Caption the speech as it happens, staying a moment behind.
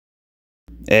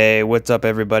Hey, what's up,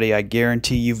 everybody? I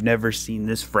guarantee you've never seen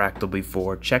this fractal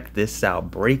before. Check this out.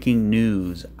 Breaking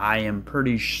news. I am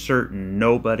pretty certain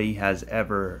nobody has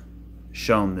ever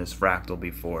shown this fractal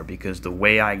before because the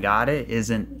way I got it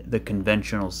isn't the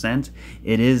conventional sense.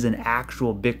 It is an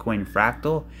actual Bitcoin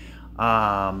fractal.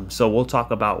 So we'll talk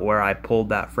about where I pulled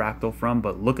that fractal from,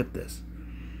 but look at this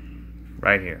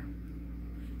right here.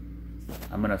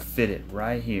 I'm going to fit it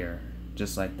right here,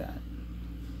 just like that.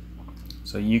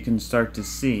 So you can start to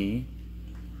see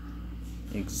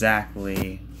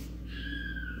exactly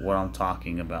what I'm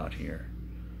talking about here.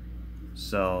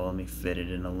 So let me fit it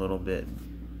in a little bit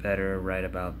better right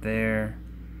about there.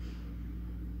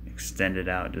 Extend it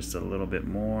out just a little bit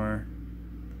more.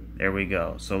 There we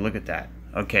go. So look at that.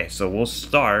 Okay, so we'll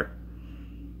start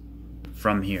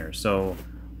from here. So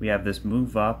we have this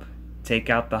move up, take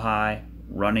out the high,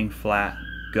 running flat,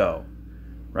 go.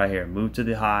 Right here, move to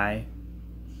the high,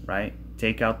 right?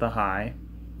 Take out the high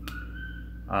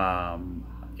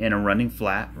in a running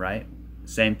flat, right?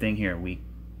 Same thing here. We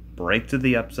break to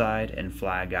the upside and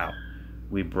flag out.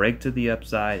 We break to the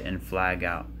upside and flag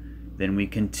out. Then we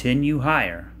continue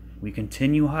higher. We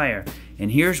continue higher.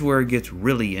 And here's where it gets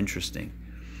really interesting.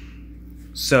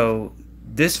 So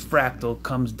this fractal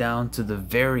comes down to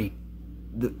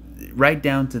right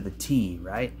down to the T,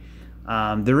 right?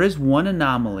 There is one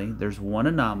anomaly. There's one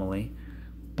anomaly,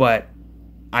 but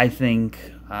I think,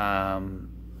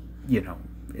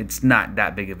 it's not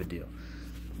that big of a deal.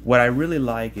 What I really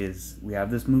like is we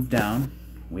have this move down,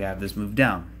 we have this move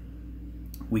down.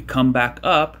 We come back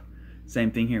up,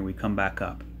 same thing here, we come back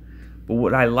up. But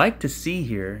what I like to see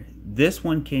here, this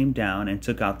one came down and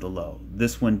took out the low.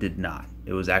 This one did not.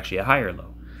 It was actually a higher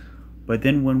low. But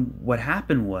then what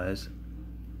happened was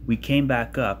we came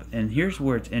back up, and here's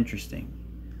where it's interesting.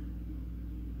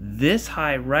 This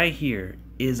high right here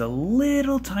is a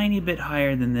little tiny bit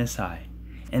higher than this high,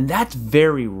 and that's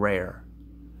very rare,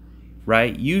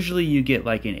 right? Usually you get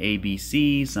like an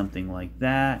ABC, something like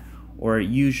that, or it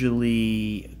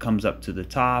usually comes up to the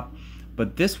top,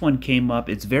 but this one came up.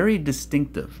 It's very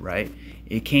distinctive, right?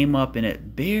 It came up and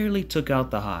it barely took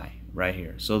out the high right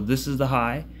here. So this is the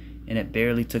high and it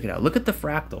barely took it out. Look at the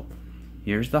fractal.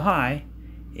 Here's the high.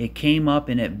 It came up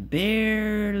and it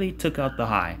barely took out the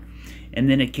high. And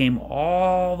then it came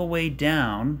all the way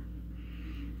down,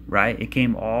 right? It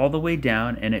came all the way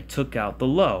down and it took out the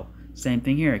low. Same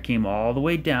thing here. It came all the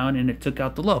way down and it took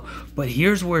out the low. But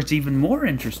here's where it's even more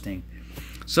interesting.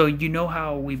 So you know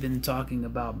how we've been talking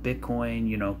about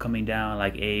Bitcoin, coming down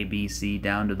like A, B, C,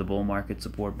 down to the bull market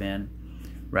support band,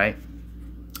 right?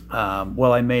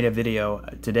 Well, I made a video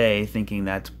today thinking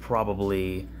that's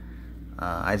probably,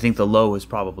 I think the low is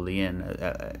probably in,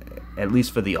 at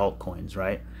least for the altcoins,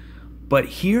 right? But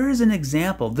here is an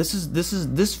example. This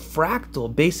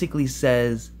fractal basically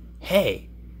says, hey,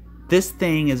 this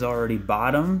thing is already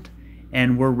bottomed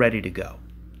and we're ready to go,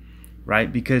 right?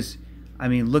 Because, I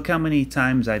mean, look how many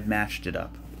times I've matched it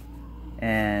up.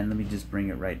 And let me just bring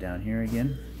it right down here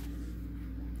again.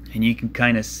 And you can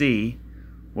kind of see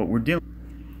what we're doing.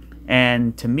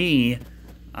 And to me,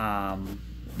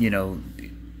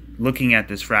 looking at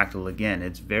this fractal again,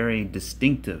 it's very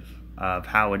distinctive of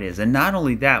how it is. And not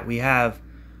only that, we have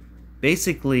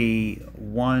basically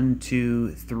 1,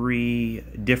 2, 3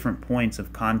 different points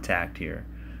of contact here,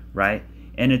 right?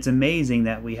 And it's amazing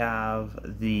that we have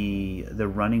the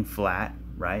running flat,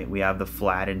 right? We have the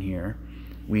flat in here.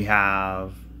 We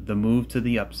have the move to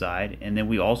the upside, and then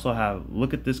we also have,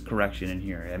 look at this correction in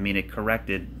here. I mean, it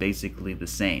corrected basically the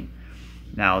same.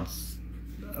 Now it's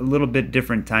a little bit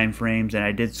different time frames, and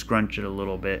I did scrunch it a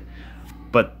little bit,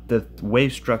 but the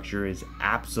wave structure is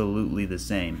absolutely the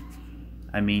same.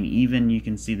 I mean, even you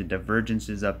can see the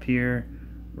divergences up here,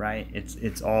 right?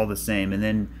 It's all the same. And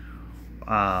then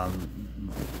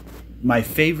my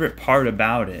favorite part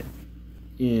about it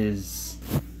is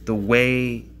the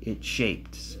way it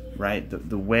shaped, right?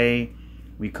 The way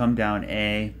we come down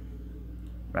A,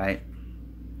 right?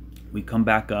 We come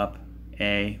back up,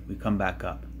 A, we come back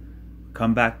up.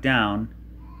 Come back down.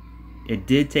 It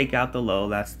did take out the low,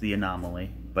 that's the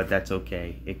anomaly, but that's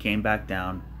okay. It came back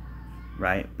down,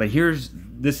 right? But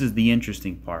this is the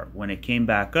interesting part. When it came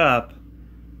back up,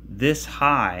 this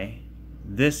high,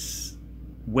 this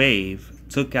wave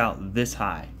took out this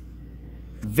high.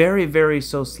 Very, very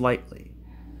so slightly.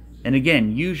 And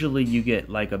again, usually you get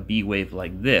like a B wave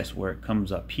like this where it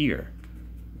comes up here,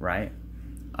 right?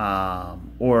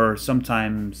 Or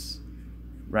sometimes,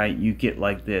 right, you get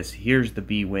like this. Here's the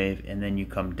B wave and then you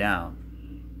come down.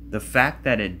 The fact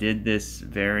that it did this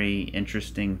very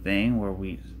interesting thing where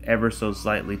we ever so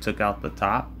slightly took out the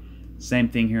top, same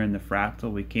thing here in the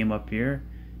fractal. We came up here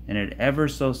and it ever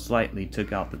so slightly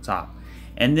took out the top.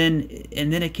 And then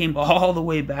it came all the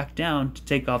way back down to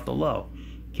take out the low.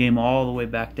 Came all the way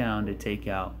back down to take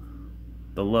out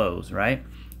the lows, right?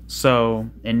 So,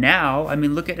 and now, I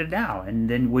mean, look at it now. And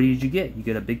then what did you get? You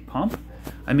get a big pump.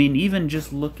 I mean, even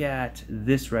just look at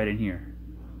this right in here.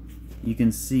 You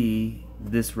can see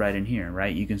this right in here,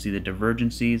 right? You can see the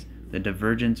divergencies, the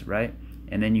divergence, right?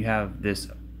 And then you have this,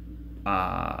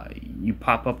 you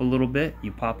pop up a little bit,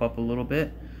 you pop up a little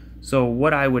bit. So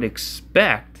what I would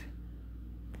expect,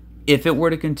 if it were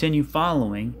to continue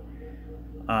following,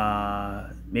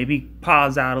 maybe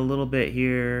pause out a little bit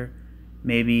here,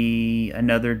 maybe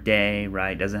another day,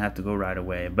 right? Doesn't have to go right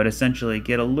away, but essentially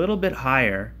get a little bit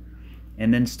higher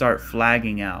and then start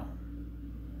flagging out,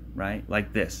 right?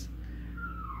 Like this.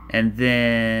 And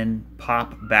then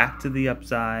pop back to the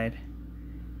upside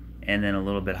and then a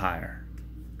little bit higher.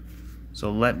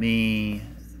 So let's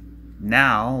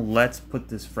put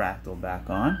this fractal back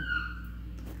on.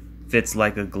 Fits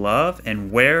like a glove.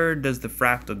 And where does the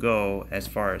fractal go as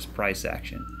far as price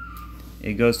action?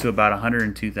 It goes to about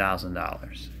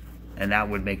 $102,000, and that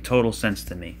would make total sense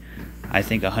to me. I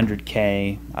think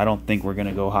 100K, I don't think we're going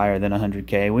to go higher than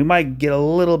 100K. We might get a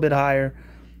little bit higher,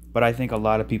 but I think a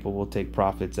lot of people will take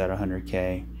profits at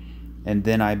 100K, and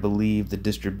then I believe the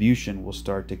distribution will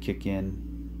start to kick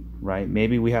in, right?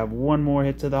 Maybe we have one more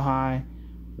hit to the high,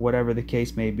 whatever the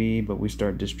case may be, but we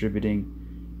start distributing,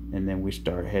 and then we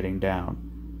start heading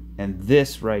down. And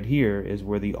this right here is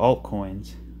where the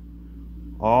altcoins,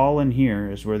 all in here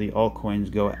is where the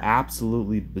altcoins go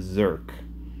absolutely berserk.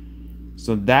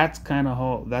 So that's kind of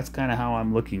how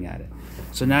I'm looking at it.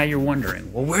 So now you're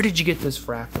wondering, well, where did you get this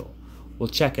fractal? Well,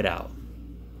 check it out.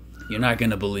 You're not going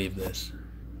to believe this.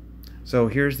 So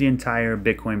here's the entire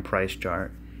Bitcoin price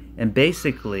chart, and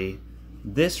basically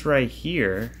this right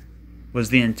here was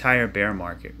the entire bear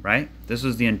market, right? This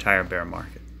was the entire bear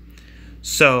market.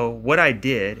 So what I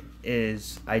did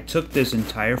is I took this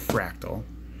entire fractal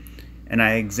and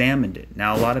I examined it.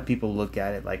 Now, a lot of people look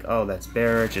at it like, oh, that's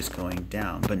bearish, it's going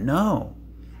down. But no,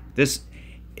 this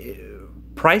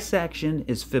price action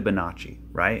is Fibonacci,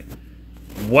 right?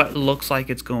 What looks like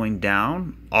it's going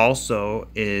down also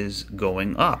is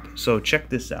going up. So check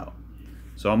this out.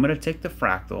 So I'm going to take the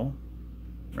fractal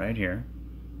right here.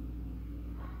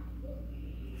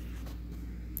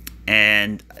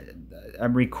 And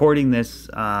I'm recording this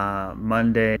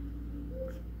Monday.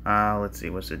 Let's see,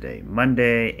 what's the date?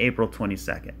 Monday, April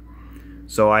 22nd.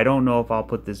 So I don't know if I'll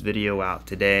put this video out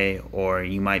today or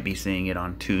you might be seeing it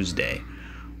on Tuesday.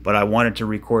 But I wanted to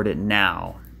record it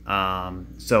now.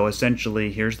 So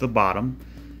essentially, here's the bottom.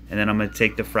 And then I'm going to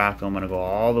take the fractal. I'm going to go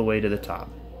all the way to the top.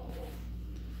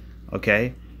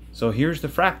 Okay? So here's the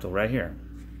fractal right here.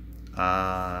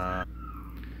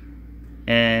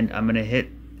 And I'm going to hit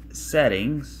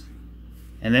settings.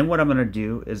 And then what I'm going to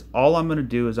do is, I'm going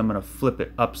to flip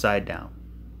it upside down.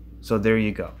 So there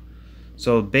you go.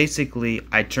 So basically,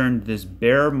 I turned this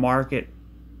bear market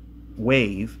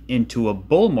wave into a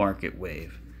bull market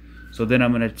wave. So then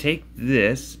I'm going to take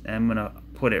this and I'm going to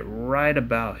put it right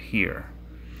about here.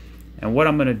 And what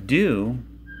I'm going to do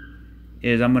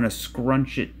is I'm going to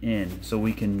scrunch it in so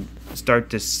we can start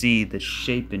to see the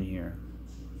shape in here.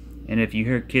 And if you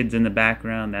hear kids in the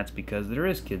background, that's because there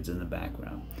is kids in the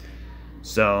background.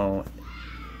 So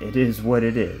it is what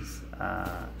it is.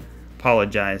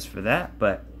 Apologize for that,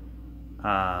 but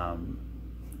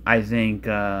I think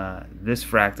this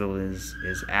fractal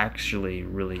is actually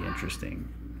really interesting.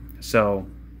 So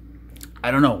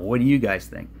I don't know. What do you guys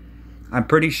think? I'm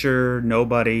pretty sure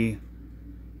nobody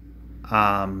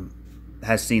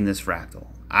has seen this fractal.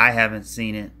 I haven't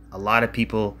seen it. A lot of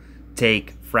people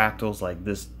take fractals like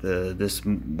this, this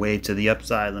wave to the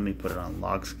upside. Let me put it on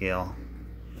log scale.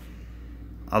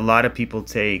 A lot of people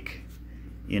take,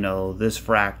 this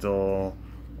fractal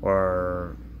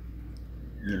or,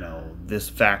 this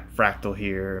fractal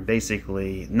here.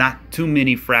 Basically, not too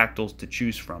many fractals to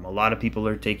choose from. A lot of people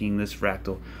are taking this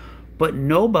fractal, but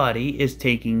nobody is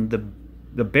taking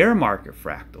the bear market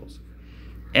fractals.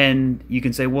 And you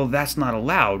can say, well, that's not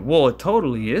allowed. Well, it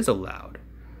totally is allowed.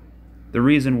 The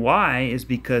reason why is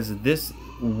because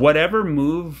whatever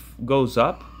move goes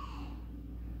up,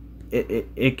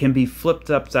 it can be flipped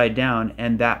upside down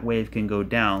and that wave can go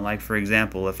down. Like, for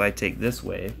example, if I take this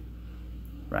wave,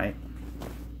 right,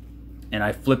 and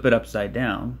I flip it upside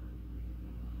down,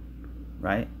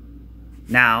 right,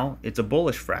 now it's a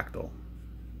bullish fractal,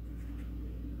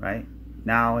 right?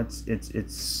 Now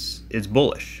it's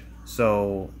bullish.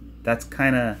 So that's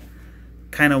kind of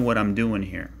what I'm doing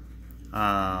here.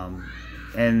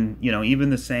 And even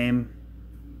the same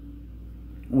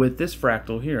with this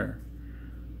fractal here.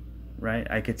 right?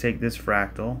 I could take this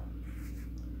fractal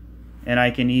and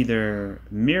I can either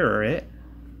mirror it,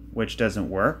 which doesn't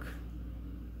work,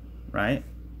 right?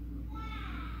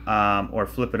 Or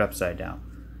flip it upside down.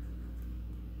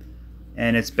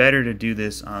 And it's better to do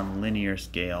this on linear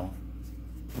scale,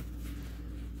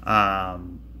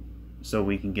 so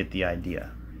we can get the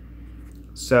idea.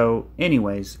 So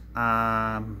anyways,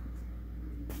 I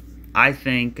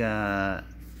think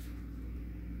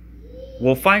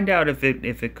we'll find out if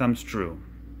it comes true.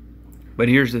 But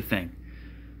here's the thing.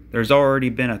 There's already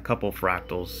been a couple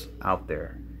fractals out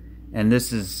there. And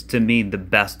this is, to me, the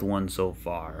best one so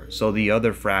far. So the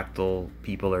other fractal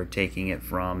people are taking it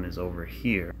from is over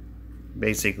here.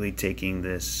 Basically taking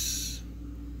this,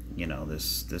 you know,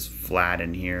 this flat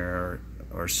in here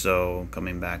or so,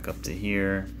 coming back up to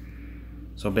here.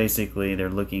 So basically they're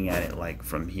looking at it like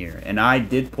from here. And I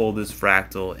did pull this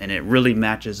fractal, and it really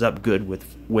matches up good with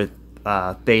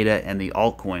theta and the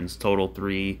altcoins, total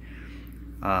 3,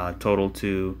 total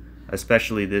 2,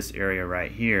 especially this area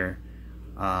right here.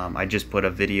 I just put a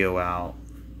video out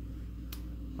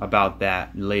about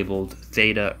that labeled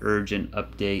Theta Urgent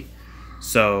Update.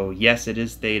 So yes, it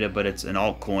is Theta, but it's an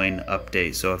altcoin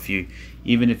update. So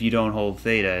even if you don't hold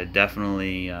Theta,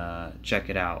 definitely check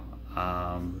it out,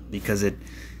 because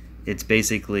it's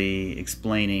basically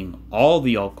explaining all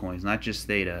the altcoins, not just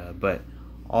Theta, but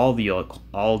all the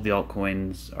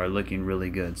altcoins are looking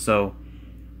really good. So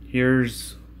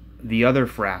here's the other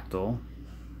fractal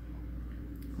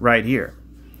right here.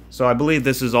 So I believe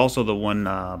this is also the one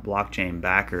blockchain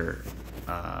backer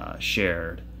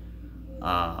shared.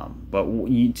 But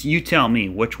you tell me,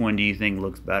 which one do you think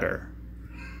looks better?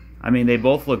 I mean, they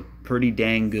both look pretty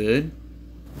dang good.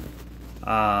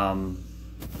 But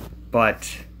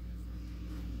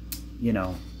you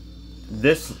know,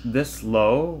 this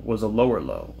low was a lower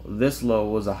low. This low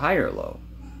was a higher low,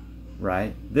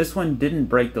 right? This one didn't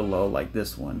break the low like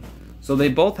this one. So they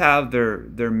both have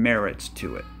their merits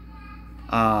to it.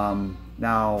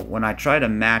 Now, when I try to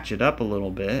match it up a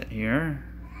little bit here,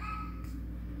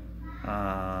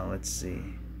 let's see.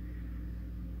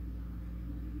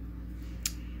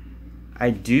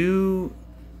 I'm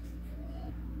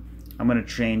going to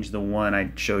change the one I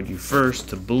showed you first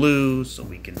to blue so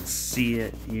we can see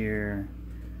it here.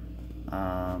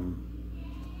 I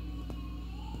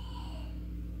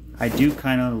do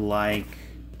kind of like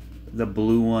the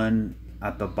blue one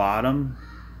at the bottom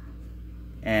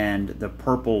and the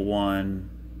purple one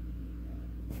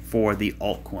for the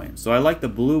altcoin. So I like the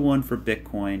blue one for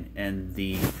Bitcoin and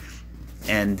the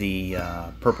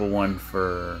purple one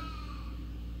for,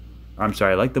 I'm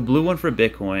sorry, I like the blue one for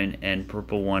Bitcoin and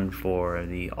purple one for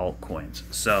the altcoins.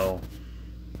 So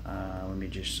let me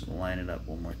just line it up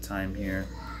one more time here.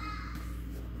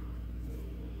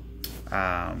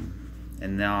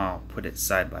 And now I'll put it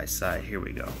side by side. Here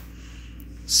we go.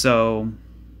 So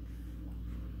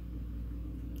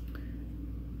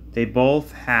they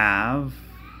both have,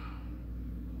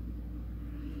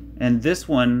 and this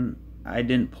one I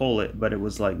didn't pull it, but it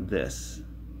was like this.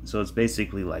 So it's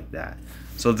basically like that.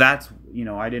 So that's, you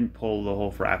know, I didn't pull the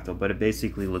whole fractal, but it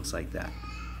basically looks like that.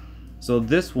 So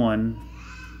this one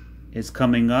is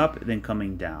coming up, then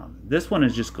coming down. This one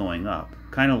is just going up,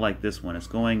 kind of like this one. It's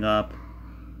going up,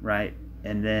 right?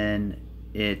 And then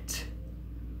it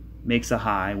makes a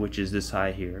high, which is this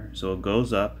high here. So it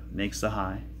goes up, makes the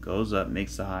high, goes up,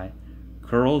 makes the high,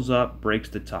 curls up, breaks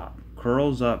the top,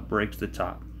 curls up, breaks the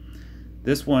top.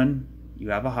 This one,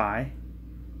 you have a high,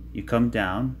 you come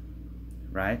down,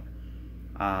 right?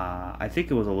 I think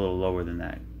it was a little lower than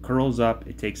that. Curls up,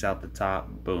 it takes out the top,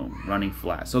 boom, running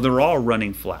flat. So they're all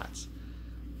running flats,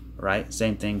 right?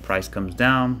 Same thing, price comes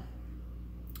down.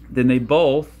 Then they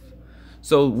both,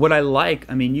 so what I like,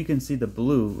 I mean, you can see the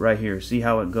blue right here. See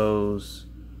how it goes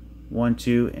 1,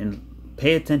 2, and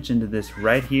pay attention to this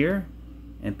right here,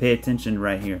 and pay attention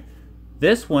right here.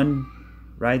 This one,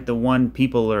 right, the one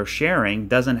people are sharing,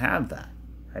 doesn't have that,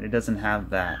 right? It doesn't have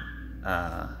that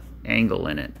angle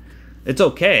in it. It's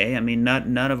okay. I mean,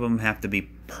 none of them have to be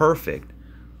perfect,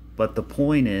 but the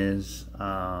point is,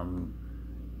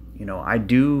 you know, I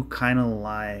do kind of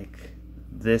like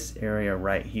this area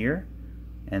right here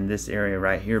and this area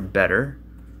right here better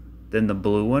than the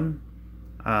blue one.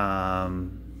 I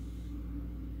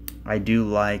do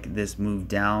like this move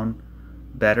down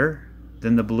better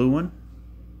than the blue one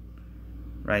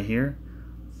right here.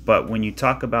 But when you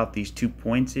talk about these 2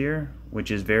 points here, which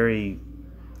is very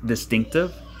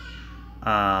distinctive,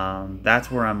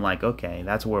 that's where I'm like, okay,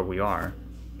 that's where we are,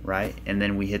 right? And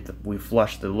then we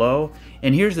flush the low.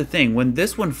 And here's the thing, when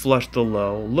this one flushed the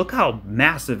low, look how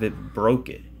massive it broke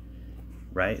it,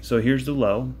 right? So here's the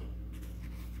low,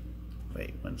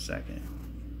 wait 1 second.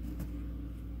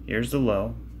 Here's the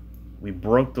low. We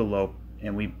broke the low,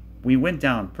 and we went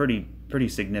down pretty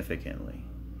significantly,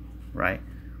 right?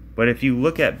 But if you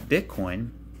look at Bitcoin,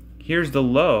 here's the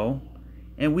low,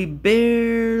 and we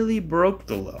barely broke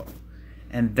the low.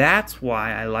 And that's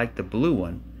why I like the blue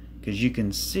one, because you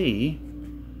can see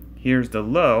here's the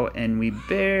low, and we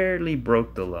barely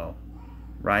broke the low,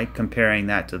 right? Comparing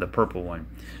that to the purple one.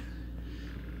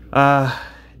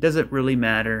 Does it really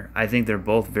matter? I think they're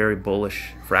both very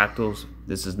bullish fractals.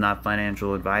 This is not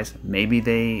financial advice. Maybe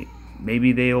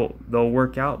they'll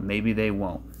work out. Maybe they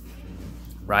won't.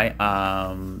 Right?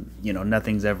 You know,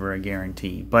 nothing's ever a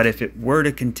guarantee. But if it were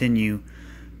to continue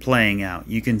playing out,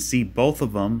 you can see both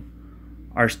of them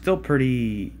are still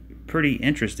pretty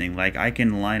interesting. Like, I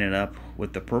can line it up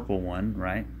with the purple one,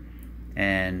 right?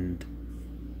 And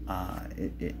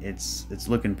it's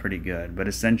looking pretty good. But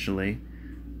essentially,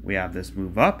 we have this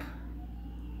move up,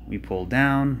 we pull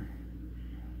down,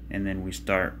 and then we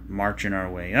start marching our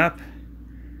way up.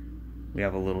 We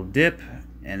have a little dip,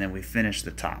 and then we finish the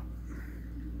top.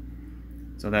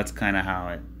 So that's kind of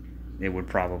how it would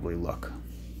probably look.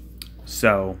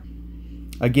 So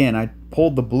again, I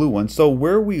pulled the blue one. So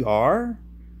where we are,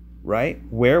 right?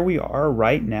 Where we are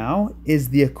right now is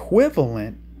the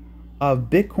equivalent of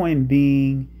Bitcoin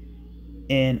being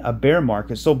in a bear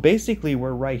market. So basically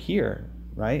we're right here,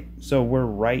 right? So we're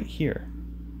right here,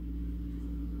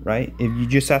 right? If you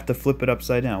just have to flip it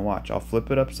upside down. Watch, I'll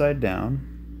flip it upside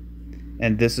down,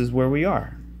 and this is where we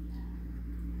are.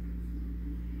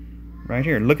 Right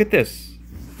here. Look at this.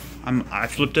 I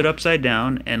flipped it upside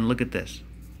down, and look at this.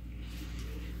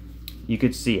 You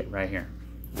could see it right here,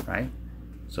 right?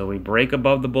 So we break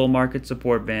above the bull market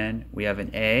support band. We have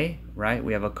an A, right?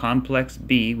 We have a complex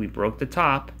B. We broke the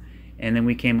top, and then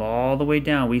we came all the way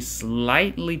down. We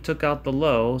slightly took out the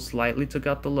low,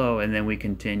 and then we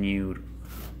continued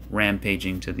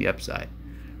rampaging to the upside,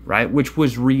 right? Which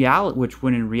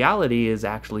when in reality is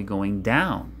actually going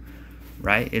down,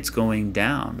 right? It's going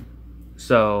down.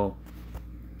 So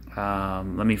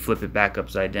let me flip it back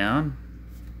upside down,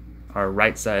 or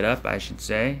right side up, I should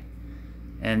say.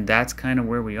 And that's kind of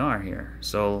where we are here.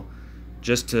 So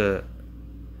just to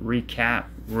recap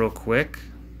real quick,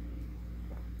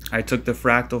 I took the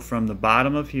fractal from the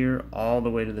bottom of here all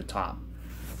the way to the top.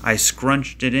 I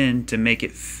scrunched it in to make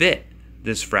it fit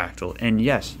this fractal. And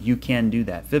yes, you can do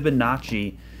that.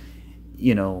 Fibonacci,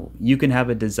 you know, you can have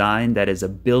a design that is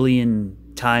 1 billion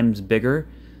times bigger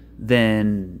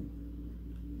than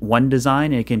one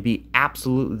design. It can be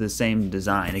absolutely the same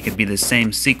design. It could be the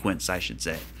same sequence, I should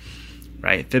say.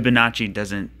 Right? Fibonacci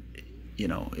doesn't, you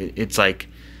know, it's like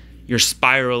you're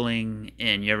spiraling,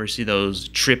 and you ever see those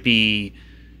trippy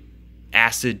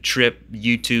acid trip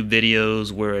YouTube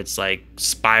videos where it's like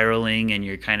spiraling and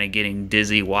you're kind of getting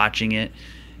dizzy watching it?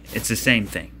 It's the same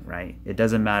thing, right? It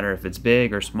doesn't matter if it's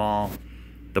big or small.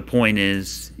 The point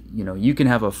is, you know, you can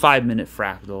have a 5-minute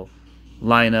fractal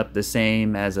line up the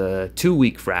same as a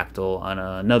 2-week fractal on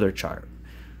another chart.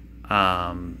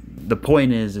 The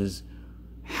point is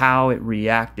how it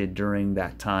reacted during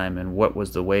that time, and what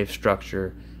was the wave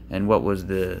structure, and what was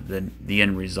the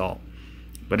end result.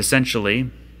 But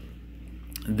essentially,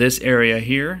 this area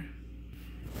here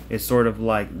is sort of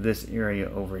like this area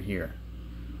over here,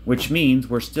 which means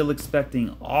we're still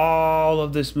expecting all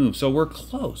of this move. So we're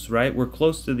close, right? We're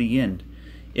close to the end,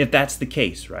 if that's the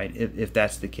case, right? If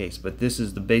that's the case. But this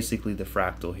is basically the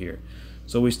fractal here.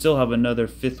 So we still have another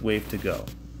 5th wave to go,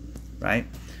 right?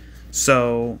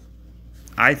 So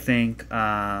I think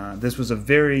this was a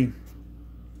very,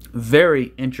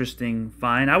 very interesting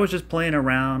find. I was just playing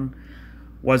around,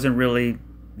 wasn't really,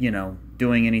 you know,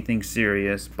 doing anything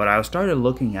serious, but I started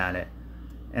looking at it,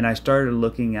 and I started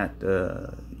looking at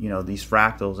the, you know, these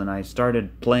fractals, and I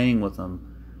started playing with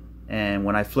them. And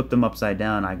when I flipped them upside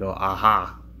down, I go,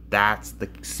 aha, that's the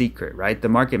secret, right? The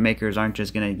market makers aren't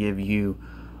just going to give you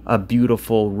a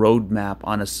beautiful roadmap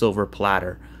on a silver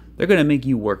platter. They're going to make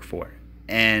you work for it.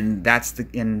 And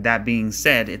that being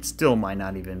said, it still might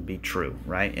not even be true,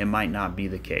 right? It might not be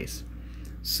the case.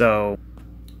 So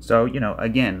you know,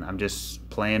 again, I'm just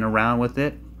playing around with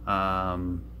it. Yeah,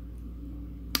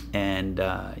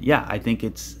 I think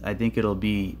it'll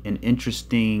be an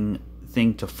interesting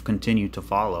thing to continue to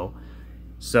follow.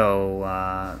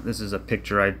 So this is a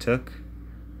picture I took.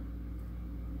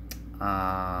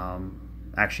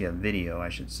 Actually a video, I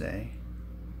should say.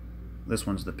 This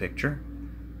one's the picture.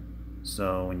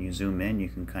 So when you zoom in, you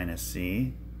can kind of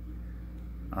see.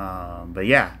 But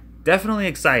yeah, definitely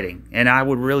exciting. And I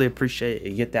would really appreciate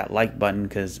you hit that like button,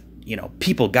 because, you know,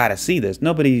 people got to see this.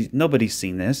 Nobody's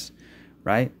seen this,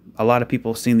 right? A lot of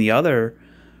people have seen the other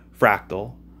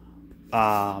fractal,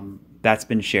 that's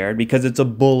been shared because it's a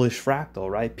bullish fractal,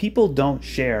 right? People don't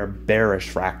share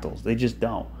bearish fractals. They just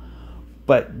don't.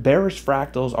 But bearish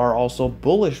fractals are also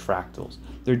bullish fractals.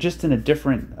 They're just in a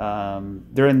different,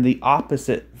 they're in the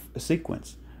opposite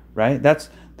sequence, right? That's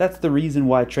the reason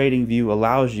why TradingView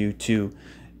allows you to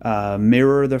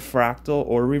mirror the fractal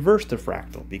or reverse the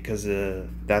fractal, because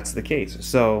that's the case.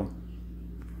 So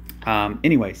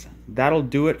anyways, that'll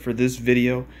do it for this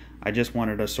video. I just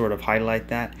wanted to sort of highlight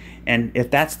that. And if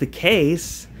that's the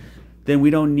case, then we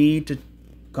don't need to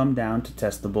come down to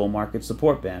test the bull market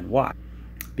support band. Why?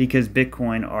 Because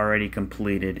Bitcoin already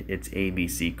completed its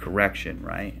ABC correction,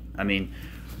 right? I mean,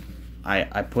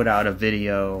 I put out a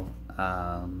video,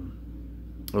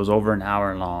 it was over an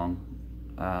hour long,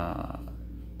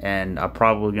 and I'm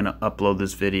probably going to upload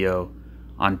this video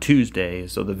on Tuesday.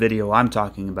 So the video I'm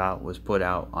talking about was put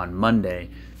out on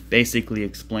Monday, basically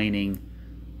explaining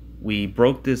we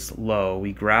broke this low,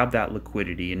 we grabbed that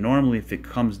liquidity, and normally if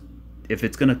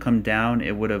it's going to come down,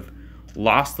 it would have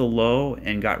lost the low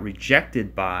and got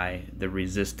rejected by the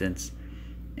resistance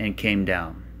and came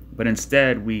down. But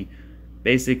instead, we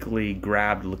basically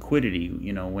grabbed liquidity.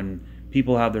 You know, when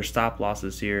people have their stop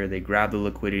losses here, they grab the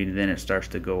liquidity, then it starts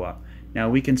to go up. Now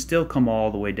we can still come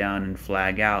all the way down and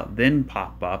flag out, then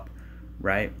pop up,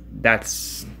 right?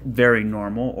 That's very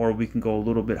normal. Or we can go a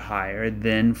little bit higher,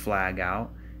 then flag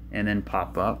out, and then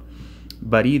pop up.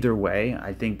 But either way,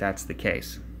 I think that's the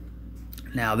case.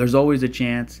 Now there's always a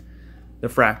chance the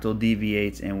fractal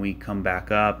deviates and we come back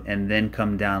up and then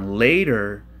come down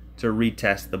later to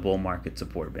retest the bull market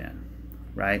support band,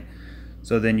 right?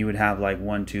 So then you would have like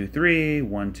 1 2 3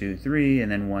 1 2 3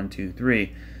 and then 1 2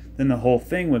 3. Then the whole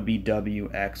thing would be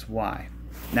WXY.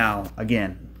 Now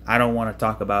again, I don't want to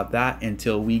talk about that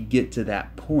until we get to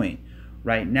that point.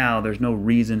 Right now there's no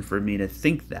reason for me to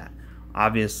think that.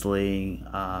 Obviously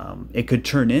it could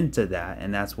turn into that,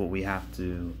 and that's what we have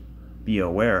to be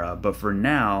aware of. But for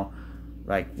now,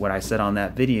 like what I said on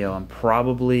that video, I'm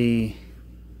probably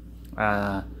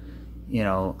you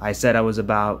know, I said I was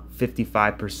about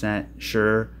 55%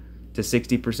 sure to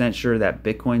 60% sure that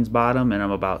Bitcoin's bottom, and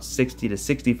I'm about 60 to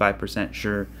 65%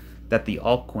 sure that the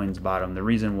altcoin's bottom. The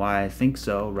reason why I think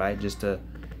so, right, just to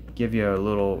give you a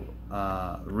little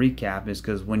recap, is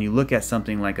because when you look at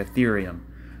something like Ethereum,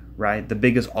 right, the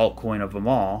biggest altcoin of them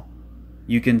all,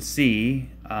 you can see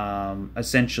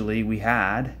essentially we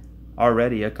had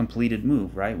already a completed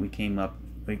move, right? We came up,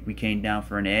 we came down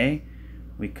for an A,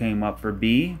 we came up for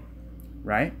B,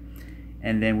 right?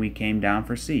 And then we came down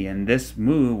for C, and this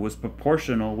move was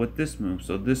proportional with this move.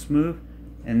 So this move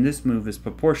and this move is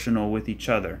proportional with each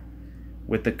other,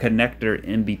 with the connector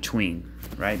in between,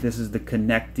 right? This is the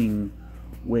connecting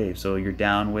wave. So your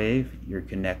down wave, your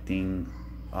connecting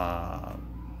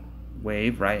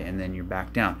wave, right? And then you're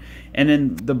back down. And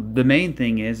then the main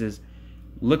thing is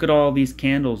look at all these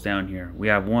candles down here. We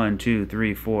have 1 2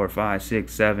 3 4 5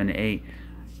 6 7 8,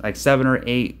 like 7 or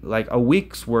 8, like a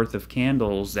week's worth of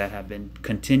candles that have been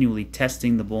continually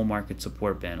testing the bull market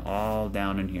support band all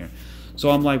down in here. So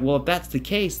I'm like, well, if that's the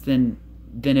case, then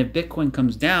if Bitcoin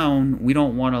comes down, we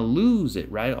don't want to lose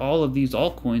it, right? All of these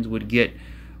altcoins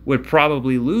would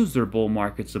probably lose their bull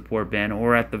market support band,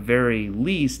 or at the very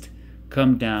least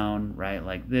come down, right,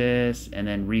 like this, and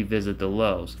then revisit the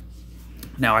lows.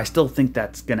 Now I still think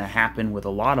that's going to happen with a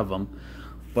lot of them,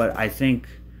 but I think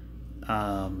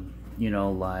you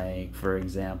know, like for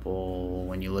example,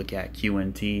 when you look at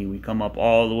QNT, we come up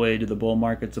all the way to the bull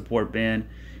market support band,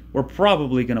 we're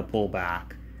probably going to pull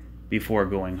back before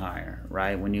going higher,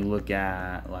 right? When you look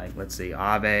at, like, let's see,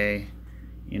 Aave,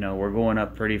 you know, we're going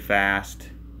up pretty fast.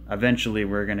 Eventually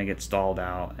we're going to get stalled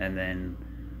out and then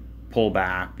pull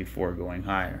back before going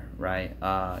higher, right?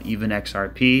 Even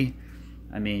XRP,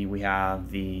 I mean, we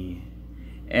have the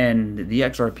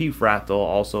XRP fractal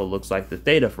also looks like the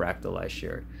theta fractal I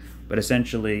shared. But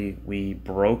essentially we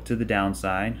broke to the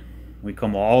downside, we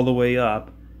come all the way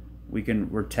up,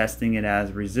 we're testing it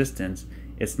as resistance.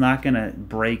 It's not going to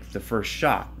break the first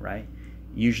shot, right?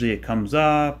 Usually it comes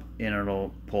up and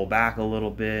it'll pull back a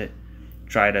little bit,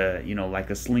 try to, you know, like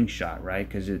a slingshot, right?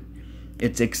 Because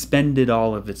it's expended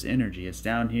all of its energy. It's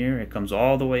down here, it comes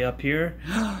all the way up here,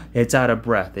 it's out of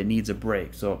breath, it needs a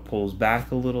break, so it pulls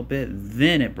back a little bit,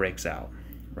 then it breaks out,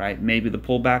 right? Maybe the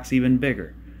pullback's even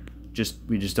bigger,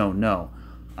 we just don't know.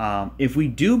 If we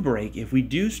do break, if we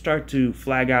do start to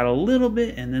flag out a little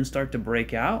bit and then start to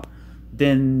break out,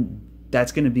 then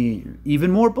that's going to be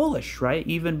even more bullish, right?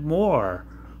 Even more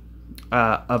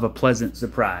of a pleasant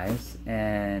surprise,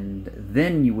 and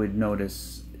then you would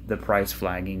notice the price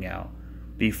flagging out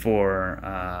before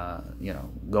you know,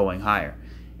 going higher,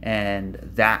 and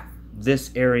that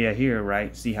this area here,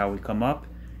 right? See how we come up?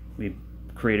 We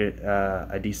created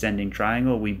a descending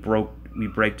triangle. We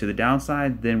break to the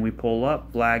downside, then we pull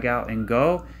up, flag out, and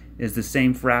go. Is the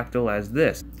same fractal as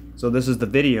this. So this is the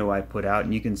video I put out,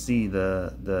 and you can see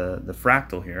the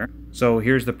fractal here. So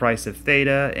here's the price of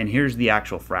theta, and here's the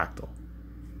actual fractal.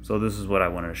 So this is what I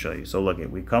wanted to show you. So look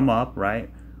at, we come up, right?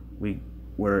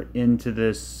 We're into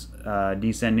this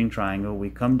descending triangle. We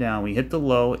come down, we hit the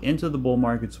low, into the bull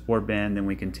market support band, then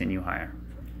we continue higher.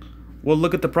 Well,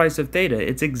 look at the price of theta.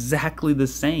 It's exactly the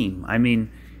same. I mean,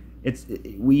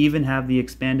 we even have the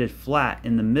expanded flat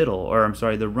in the middle, or I'm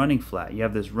sorry, the running flat. You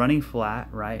have this running flat,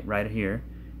 right here,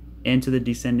 into the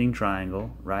descending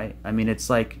triangle, right? I mean, it's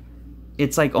like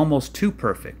almost too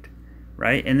perfect,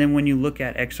 right? And then when you look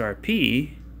at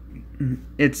XRP,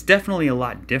 it's definitely a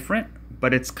lot different,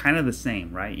 but it's kind of the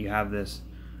same, right? You have this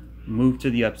move to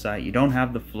the upside. You don't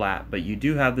have the flat, but you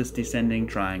do have this descending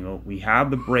triangle. We have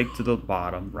the break to the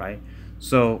bottom, right?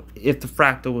 So if the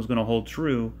fractal was going to hold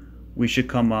true, we should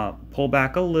come up, pull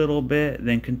back a little bit,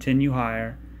 then continue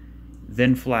higher,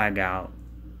 then flag out,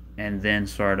 and then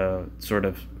sort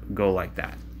of go like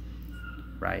that,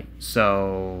 right?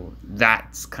 So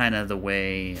that's kind of the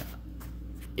way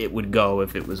it would go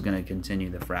if it was going to continue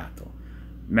the fractal.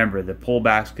 Remember, the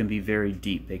pullbacks can be very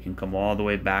deep. They can come all the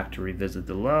way back to revisit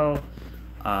the low.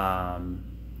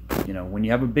 You know, when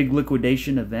you have a big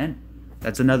liquidation event,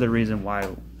 that's another reason why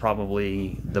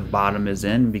probably the bottom is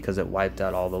in, because it wiped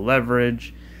out all the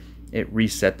leverage. It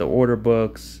reset the order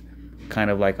books, kind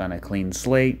of like on a clean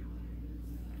slate.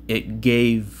 It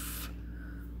gave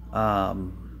a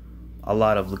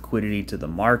lot of liquidity to the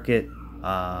market.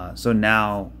 So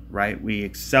now, right, we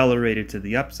accelerated to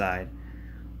the upside,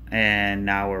 and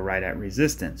now we're right at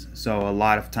resistance. So a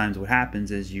lot of times what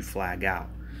happens is you flag out.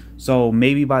 So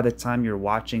maybe by the time you're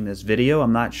watching this video,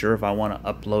 I'm not sure if I want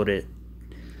to upload it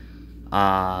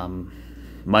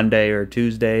Monday or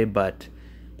Tuesday, but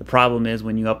the problem is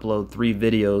when you upload 3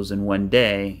 videos in one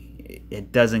day,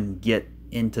 it doesn't get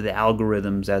into the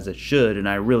algorithms as it should, and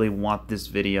I really want this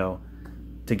video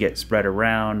to get spread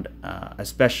around,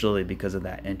 especially because of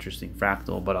that interesting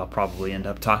fractal, but I'll probably end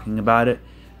up talking about it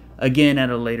again at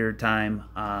a later time.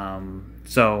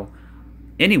 So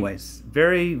anyways,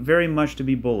 very, very much to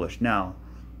be bullish. Now,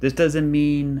 this doesn't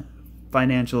mean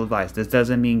financial advice. This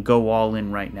doesn't mean go all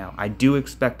in right now. I do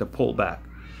expect a pullback.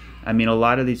 I mean, a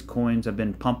lot of these coins have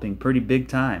been pumping pretty big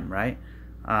time, right?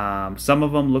 Some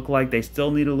of them look like they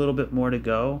still need a little bit more to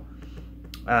go.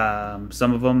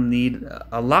 Some of them need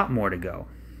a lot more to go.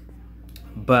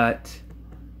 But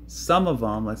some of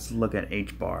them, let's look at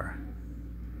H bar.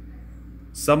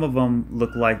 Some of them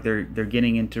look like they're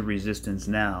getting into resistance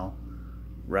now,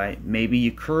 right? Maybe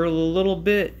you curl a little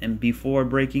bit and before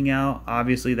breaking out,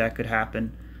 obviously that could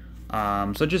happen.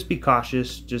 So just be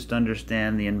cautious, just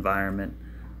understand the environment.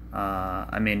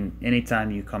 I mean,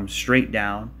 anytime you come straight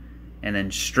down and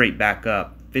then straight back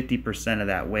up, 50% of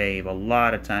that wave, a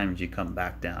lot of times you come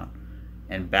back down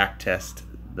and back test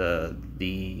the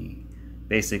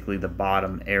basically the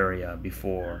bottom area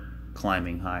before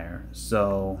climbing higher.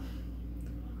 So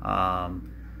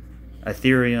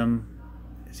Ethereum,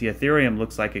 see, Ethereum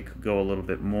looks like it could go a little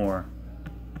bit more.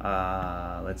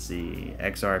 Let's see,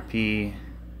 XRP,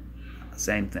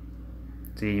 same thing.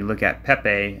 See, you look at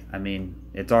Pepe, I mean,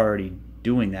 it's already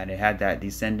doing that. It had that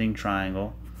descending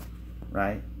triangle,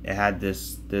 right? It had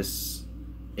this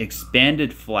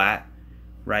expanded flat,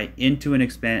 right, into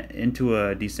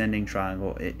a descending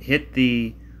triangle. It hit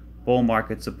the bull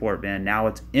market support band. Now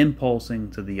it's impulsing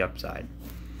to the upside.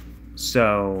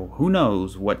 So who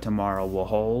knows what tomorrow will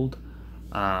hold.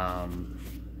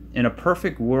 In a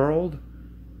perfect world,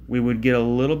 we would get a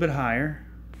little bit higher,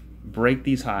 break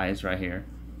these highs right here,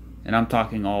 and I'm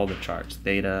talking all the charts.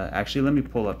 Theta, actually let me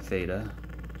pull up Theta.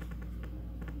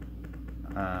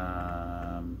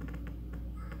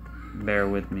 Bear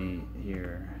with me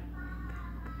here.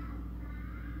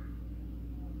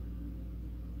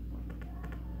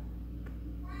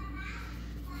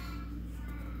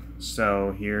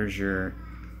 So here's your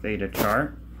Theta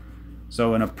chart.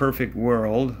 So in a perfect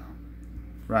world,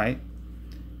 right,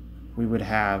 we would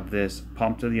have this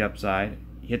pump to the upside,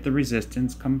 hit the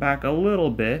resistance, come back a little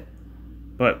bit,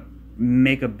 but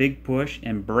make a big push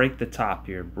and break the top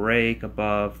here, break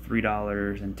above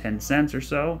 $3.10 or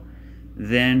so,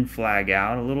 then flag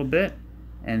out a little bit,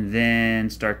 and then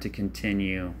start to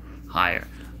continue higher.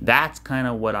 That's kind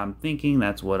of what I'm thinking,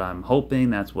 that's what I'm hoping,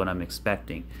 that's what I'm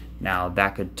expecting. Now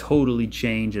that could totally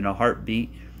change in a heartbeat.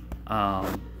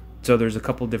 So there's a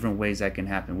couple different ways that can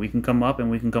happen. We can come up and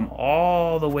we can come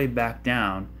all the way back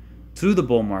down to the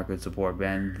bull market support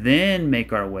band, then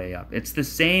make our way up. It's the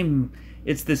same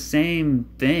It's the same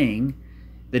thing.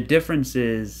 The difference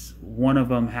is one of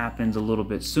them happens a little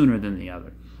bit sooner than the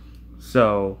other.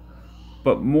 So,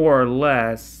 but more or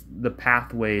less, the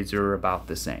pathways are about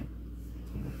the same.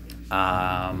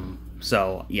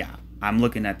 So yeah, I'm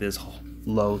looking at this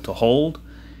low to hold,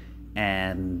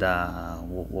 and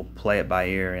we'll play it by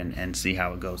ear and see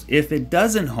how it goes. If it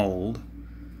doesn't hold,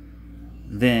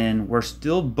 then we're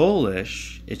still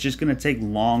bullish. It's just going to take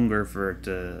longer for it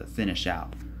to finish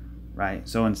out, right?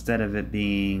 So instead of it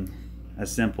being a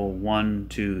simple 1,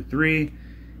 2, 3,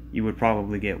 you would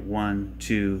probably get 1,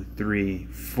 2, 3,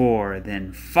 4,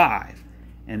 then 5,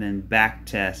 and then back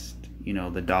test, you know,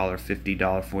 the $1.50,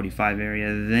 $1.45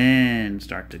 area, then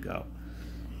start to go.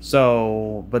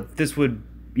 So, but this would,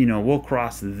 you know, we'll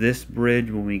cross this bridge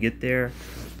when we get there,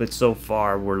 but so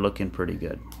far we're looking pretty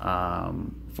good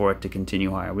for it to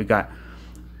continue higher. We got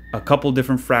a couple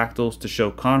different fractals to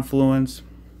show confluence.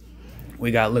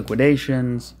 We got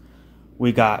liquidations.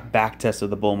 We got back tests of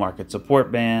the bull market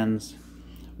support bands.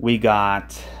 We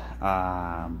got,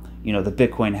 you know, the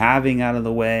Bitcoin halving out of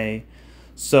the way.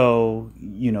 So,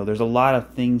 you know, there's a lot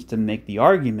of things to make the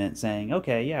argument saying,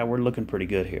 okay, yeah, we're looking pretty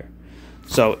good here.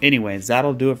 So anyways,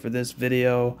 that'll do it for this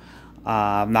video.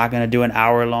 I'm not going to do an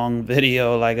hour-long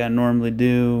video like I normally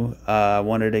do. I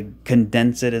wanted to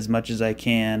condense it as much as I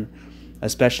can,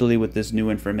 especially with this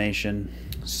new information.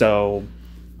 So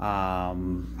I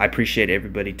appreciate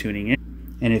everybody tuning in.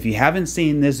 And if you haven't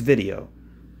seen this video,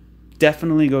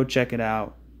 definitely go check it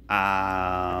out.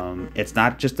 It's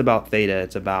not just about Theta.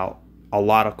 It's about a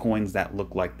lot of coins that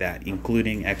look like that,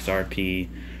 including XRP,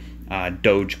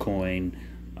 Dogecoin,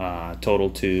 Total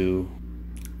 2,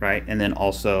 right? And then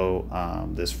also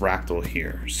this fractal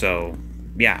here. So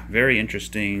yeah, very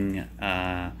interesting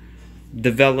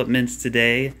developments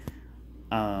today.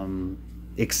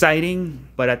 Exciting,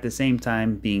 but at the same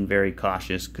time being very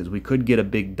cautious, because we could get a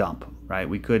big dump, right?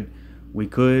 We could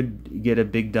get a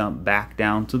big dump back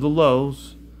down to the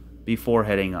lows before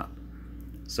heading up.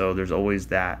 So there's always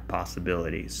that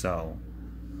possibility. So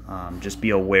just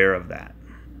be aware of that.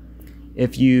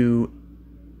 If you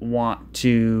want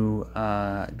to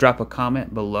drop a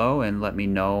comment below and let me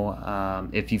know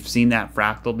if you've seen that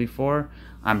fractal before.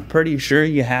 I'm pretty sure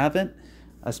you haven't,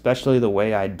 especially the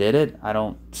way I did it. I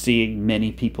don't see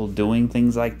many people doing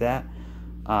things like that.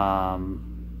 And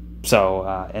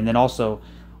then also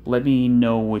let me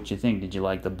know what you think. Did you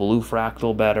like the blue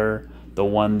fractal better, the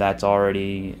one that's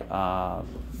already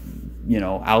you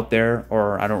know, out there,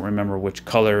 or I don't remember which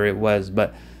color it was,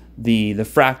 but the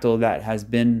fractal that has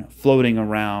been floating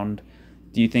around,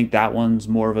 do you think that one's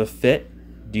more of a fit?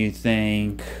 Do you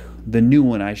think the new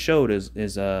one I showed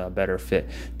is a better fit?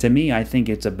 To me, I think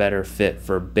it's a better fit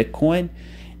for Bitcoin,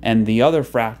 and the other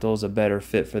fractal is a better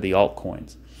fit for the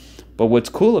altcoins. But what's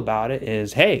cool about it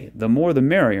is, hey, the more the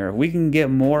merrier. If we can get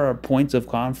more points of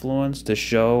confluence to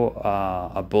show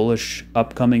a bullish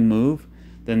upcoming move,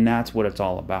 then that's what it's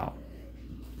all about,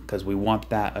 because we want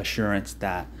that assurance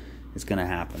that it's going to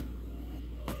happen.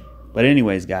 But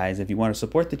anyways, guys, if you want to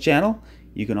support the channel,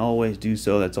 you can always do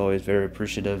so. That's always very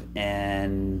appreciative.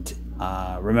 And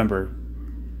remember,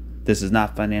 this is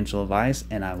not financial advice,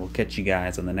 and I will catch you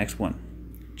guys on the next one.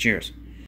 Cheers.